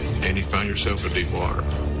and you find yourself in deep water.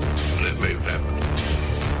 And that may have happened.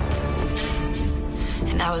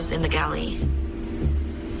 And I was in the galley.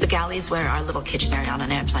 The galley is where our little kitchen area on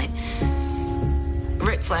an airplane.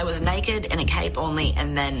 Ric Flair was naked in a cape only,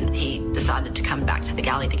 and then he decided to come back to the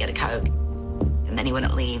galley to get a Coke. And then he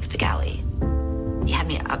wouldn't leave the galley. He had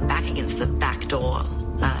me back against the back door,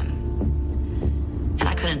 and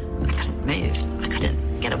I couldn't move. I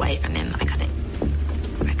couldn't get away from him. I couldn't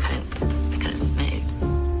move.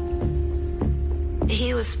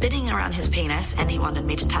 was spinning around his penis and he wanted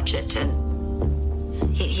me to touch it,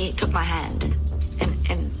 and he took my hand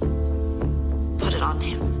and put it on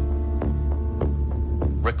him.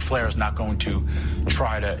 Ric Flair is not going to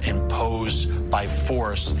try to impose by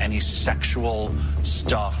force any sexual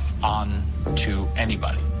stuff onto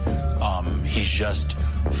anybody. He's just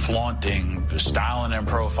flaunting, styling and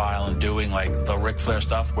profiling, doing like the Ric Flair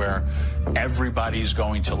stuff where everybody's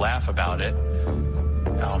going to laugh about it.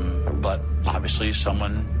 But obviously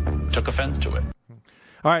someone took offense to it.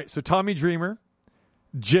 All right, so Tommy Dreamer,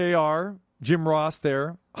 JR, Jim Ross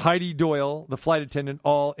there, Heidi Doyle, the flight attendant,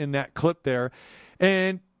 all in that clip there.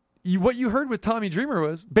 And what you heard with Tommy Dreamer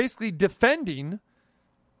was basically defending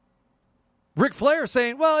Ric Flair,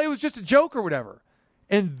 saying, well, it was just a joke or whatever.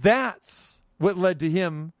 And that's what led to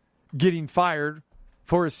him getting fired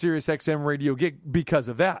for a SiriusXM radio gig because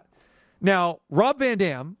of that. Now, Rob Van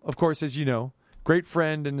Dam, of course, as you know, great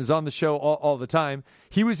friend and is on the show all the time.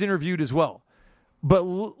 He was interviewed as well. But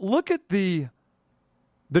look at the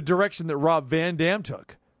direction that Rob Van Dam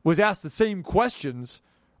took. Was asked the same questions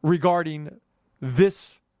regarding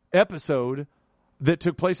this episode that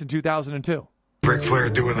took place in 2002. Ric Flair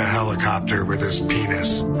doing the helicopter with his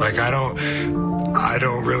penis. Like, I don't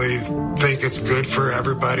really think it's good for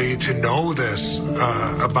everybody to know this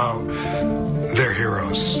about their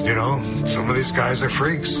heroes. You know, some of these guys are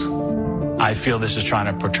freaks. I feel this is trying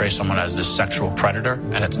to portray someone as this sexual predator,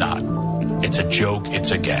 and it's not. It's a joke. It's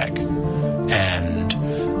a gag. And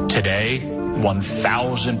today,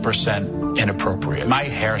 1,000% inappropriate. My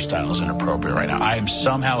hairstyle is inappropriate right now. I am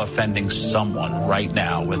somehow offending someone right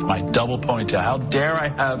now with my double ponytail. How dare I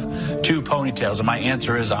have two ponytails? And my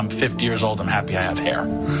answer is I'm 50 years old. I'm happy I have hair.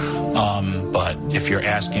 But if you're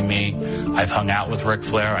asking me, I've hung out with Ric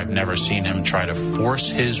Flair. I've never seen him try to force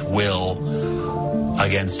his will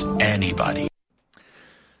against anybody.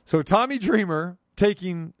 So Tommy Dreamer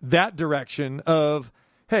taking that direction of,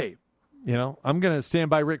 hey, you know, I'm going to stand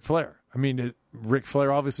by Ric Flair. I mean, Ric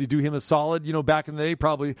Flair obviously do him a solid, you know, back in the day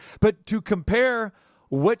probably. But to compare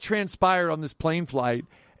what transpired on this plane flight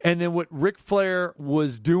and then what Ric Flair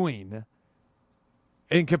was doing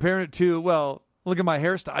and comparing it to, well, look at my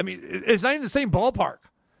hairstyle. I mean, it's not even the same ballpark.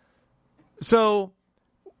 So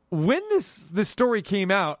when this story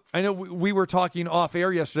came out, I know we were talking off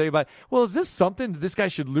air yesterday about, well, is this something that this guy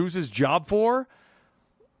should lose his job for?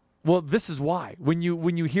 Well, this is why. When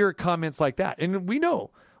you hear comments like that, and we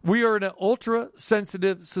know we are in an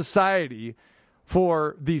ultra-sensitive society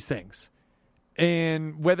for these things.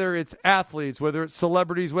 And whether it's athletes, whether it's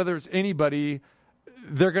celebrities, whether it's anybody,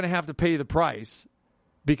 they're going to have to pay the price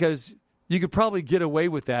because you could probably get away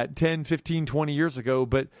with that 10, 15, 20 years ago,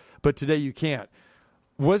 but today you can't.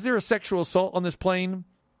 Was there a sexual assault on this plane?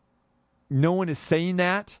 No one is saying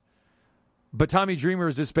that. But Tommy Dreamer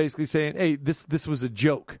is just basically saying, hey, this was a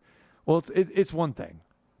joke. Well, it's one thing.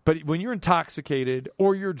 But when you're intoxicated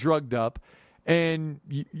or you're drugged up and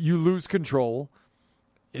you lose control,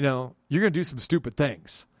 you know, you're going to do some stupid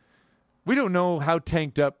things. We don't know how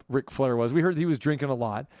tanked up Ric Flair was. We heard he was drinking a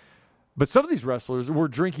lot. But some of these wrestlers were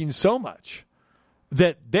drinking so much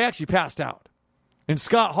that they actually passed out. And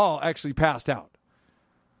Scott Hall actually passed out.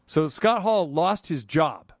 So Scott Hall lost his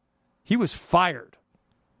job. He was fired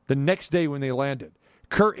the next day when they landed.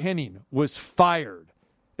 Kurt Hennig was fired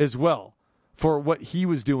as well for what he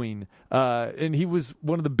was doing. And he was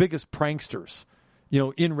one of the biggest pranksters, you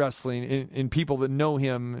know, in wrestling, and people that know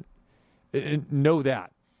him know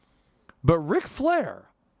that. But Ric Flair,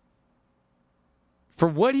 for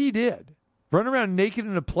what he did, run around naked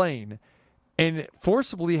in a plane and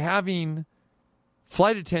forcibly having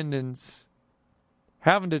flight attendants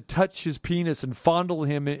having to touch his penis and fondle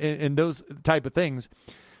him and those type of things,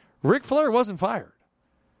 Ric Flair wasn't fired.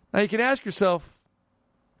 Now, you can ask yourself,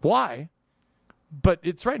 why? But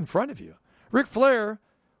it's right in front of you. Ric Flair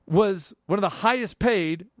was one of the highest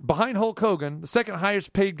paid, behind Hulk Hogan, the second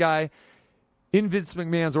highest paid guy in Vince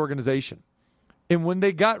McMahon's organization. And when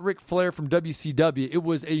they got Ric Flair from WCW, it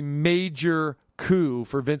was a major coup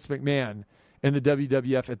for Vince McMahon and the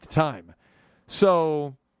WWF at the time.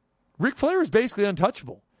 So Ric Flair was basically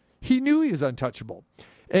untouchable. He knew he was untouchable.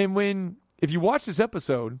 And if you watch this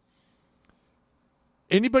episode,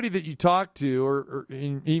 anybody that you talk to, or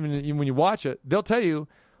even when you watch it, they'll tell you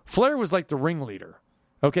Flair was like the ringleader.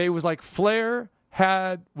 Okay, it was like Flair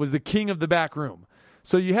was the king of the back room.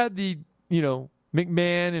 So you had the, you know,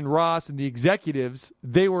 McMahon and Ross and the executives,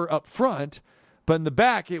 they were up front, but in the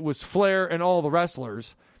back it was Flair and all the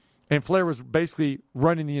wrestlers, and Flair was basically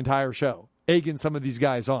running the entire show, egging some of these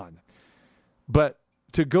guys on. But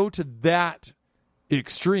to go to that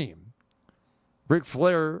extreme, Ric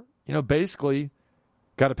Flair, you know, basically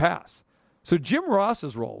got a pass. So Jim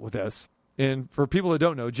Ross's role with this, and for people that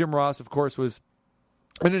don't know, Jim Ross, of course, was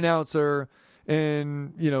an announcer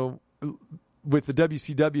and, with the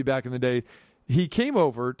WCW back in the day. He came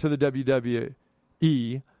over to the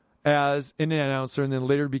WWE as an announcer and then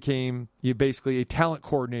later became basically a talent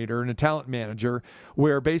coordinator and a talent manager,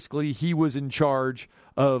 where basically he was in charge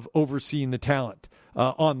of overseeing the talent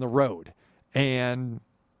on the road. And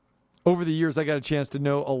over the years, I got a chance to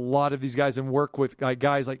know a lot of these guys and work with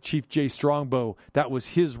guys like Chief Jay Strongbow. That was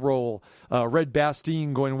his role. Red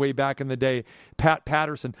Bastien going way back in the day. Pat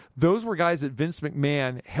Patterson. Those were guys that Vince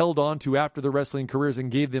McMahon held on to after their wrestling careers and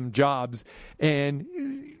gave them jobs. And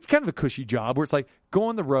kind of a cushy job where it's like, go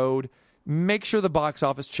on the road, make sure the box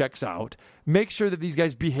office checks out, make sure that these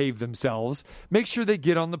guys behave themselves, make sure they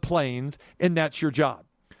get on the planes, and that's your job.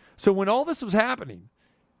 So when all this was happening,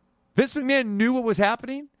 Vince McMahon knew what was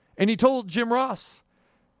happening. And he told Jim Ross,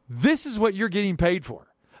 this is what you're getting paid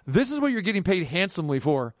for. This is what you're getting paid handsomely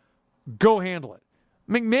for. Go handle it.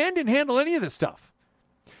 McMahon didn't handle any of this stuff.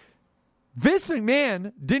 Vince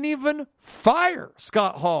McMahon didn't even fire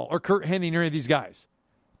Scott Hall or Kurt Hennig or any of these guys.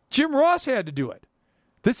 Jim Ross had to do it.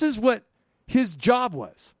 This is what his job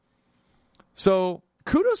was. So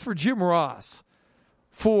kudos for Jim Ross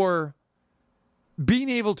for being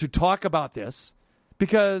able to talk about this,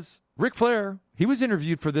 because Ric Flair, he was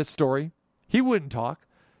interviewed for this story. He wouldn't talk.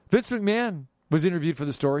 Vince McMahon was interviewed for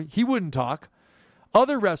the story. He wouldn't talk.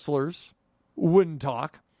 Other wrestlers wouldn't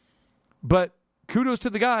talk. But kudos to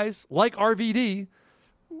the guys like RVD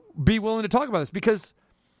be willing to talk about this, because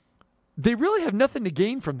they really have nothing to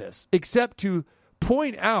gain from this except to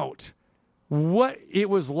point out what it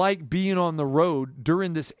was like being on the road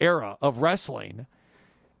during this era of wrestling.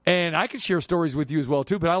 And I could share stories with you as well,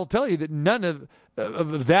 too, but I'll tell you that none of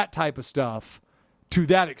that type of stuff to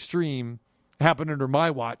that extreme happened under my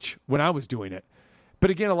watch when I was doing it. But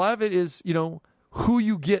again, a lot of it is, who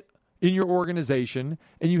you get in your organization,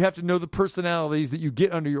 and you have to know the personalities that you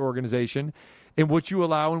get under your organization and what you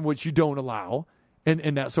allow and what you don't allow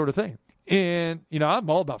and that sort of thing. And, I'm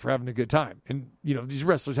all about for having a good time. And, these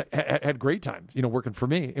wrestlers had great times, working for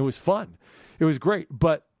me. It was fun. It was great.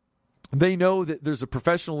 But they know that there's a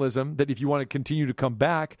professionalism that if you want to continue to come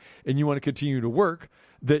back and you want to continue to work,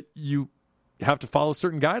 that you have to follow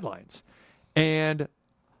certain guidelines. And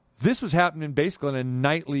this was happening basically on a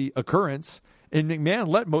nightly occurrence, and McMahon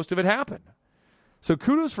let most of it happen. So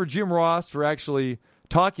kudos for Jim Ross for actually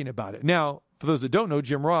talking about it. Now, for those that don't know,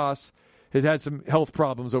 Jim Ross has had some health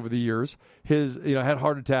problems over the years. His, had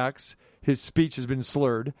heart attacks. His speech has been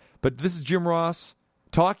slurred. But this is Jim Ross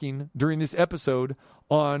talking during this episode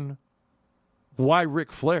on why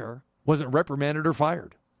Ric Flair wasn't reprimanded or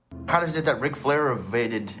fired. How does it that Ric Flair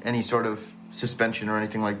evaded any sort of suspension or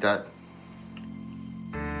anything like that?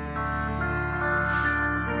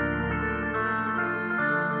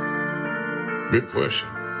 Good question.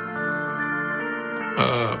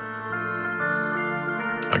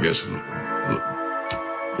 I guess, in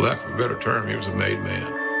lack of a better term, he was a made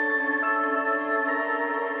man.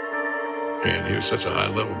 And he was such a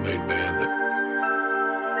high-level made man that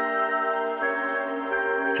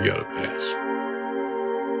he got a pass.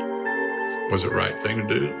 Was it the right thing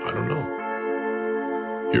to do? I don't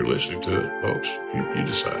know. You're listening to it, folks. You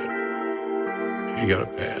decide. He got a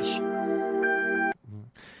pass.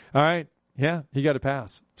 All right. Yeah, he got a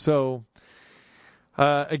pass. So,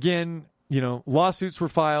 again, lawsuits were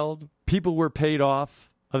filed. People were paid off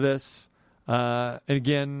of this. And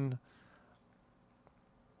again,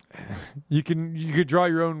 you could draw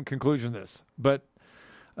your own conclusion to this. But,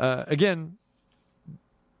 again,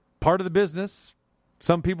 part of the business.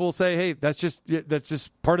 Some people will say, hey, that's just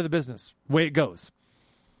part of the business, way it goes.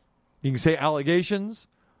 You can say allegations,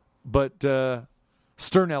 but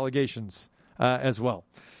stern allegations as well.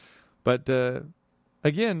 But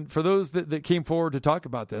again, for those that came forward to talk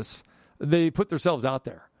about this, they put themselves out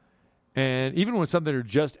there. And even when something are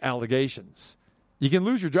just allegations, you can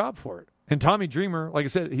lose your job for it. And Tommy Dreamer, like I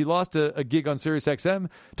said, he lost a gig on Sirius XM.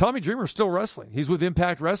 Tommy Dreamer's still wrestling. He's with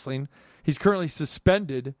Impact Wrestling. He's currently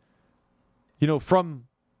suspended, from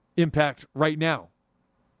Impact right now.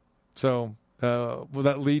 So will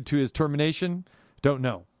that lead to his termination? Don't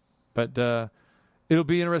know. But it'll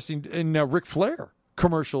be interesting. And now Ric Flair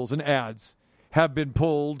commercials and ads have been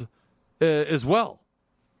pulled as well.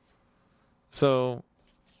 So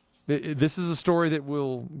this is a story that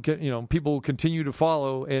will get, people will continue to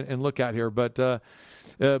follow and look at here. But at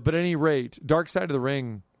any rate, Dark Side of the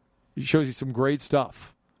Ring shows you some great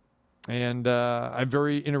stuff. And I'm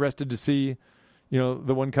very interested to see,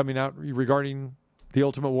 the one coming out regarding the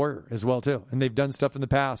Ultimate Warrior as well, too. And they've done stuff in the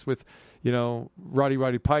past with,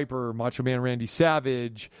 Roddy Piper, Macho Man Randy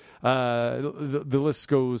Savage. The list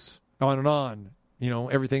goes on and on.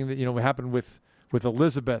 Everything that, happened with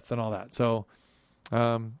Elizabeth and all that. So,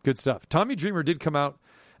 good stuff. Tommy Dreamer did come out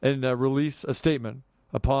and release a statement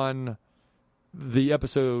upon the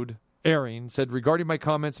episode airing, said, regarding my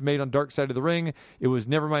comments made on Dark Side of the Ring, it was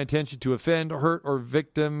never my intention to offend, hurt, or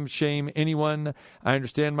victim shame anyone. I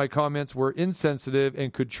understand my comments were insensitive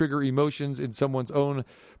and could trigger emotions in someone's own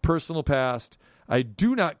personal past. I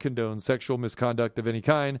do not condone sexual misconduct of any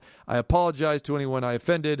kind. I apologize to anyone I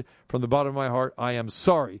offended. From the bottom of my heart, I am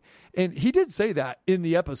sorry. And he did say that in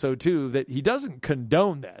the episode, too, that he doesn't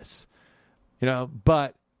condone this,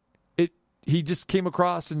 but he just came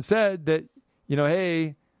across and said that,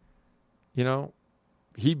 hey,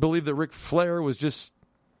 he believed that Ric Flair was just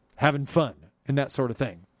having fun and that sort of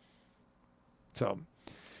thing. So,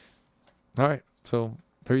 all right. So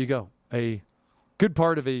there you go. A good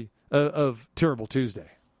part of Terrible Tuesday.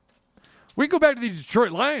 We can go back to the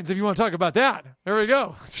Detroit Lions if you want to talk about that. There we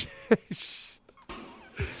go.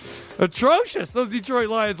 Atrocious, those Detroit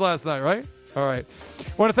Lions last night, right? All right.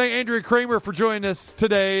 I want to thank Andrea Kramer for joining us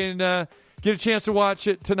today and get a chance to watch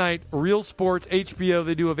it tonight. Real Sports, HBO.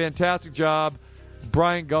 They do a fantastic job.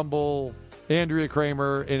 Bryant Gumbel, Andrea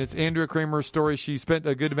Kramer, and it's Andrea Kramer's story. She spent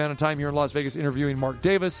a good amount of time here in Las Vegas interviewing Mark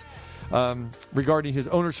Davis regarding his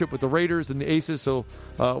ownership with the Raiders and the Aces. So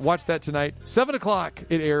watch that tonight. 7 o'clock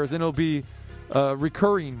it airs, and it'll be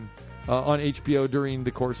recurring on HBO during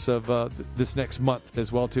the course of this next month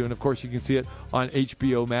as well, too. And, of course, you can see it on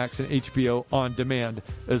HBO Max and HBO On Demand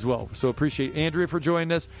as well. So appreciate Andrea for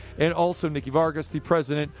joining us, and also Nikki Fargas, the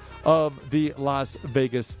president of the Las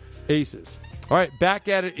Vegas Aces. All right, back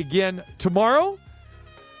at it again tomorrow.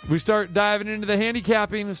 We start diving into the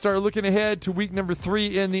handicapping, start looking ahead to week number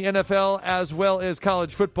 3 in the NFL as well as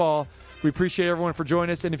college football. We appreciate everyone for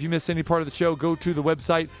joining us, and if you missed any part of the show, go to the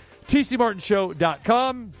website,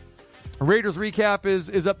 tcmartinshow.com. Raiders recap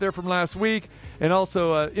is up there from last week, and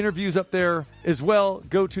also interviews up there as well.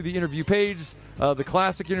 Go to the interview page, the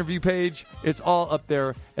classic interview page. It's all up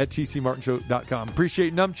there at tcmartinshow.com.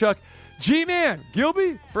 Appreciate Numchuck, G-Man,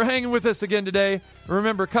 Gilby for hanging with us again today.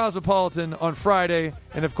 Remember, Cosmopolitan on Friday,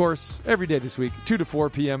 and of course, every day this week, 2 to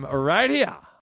 4 p.m. right here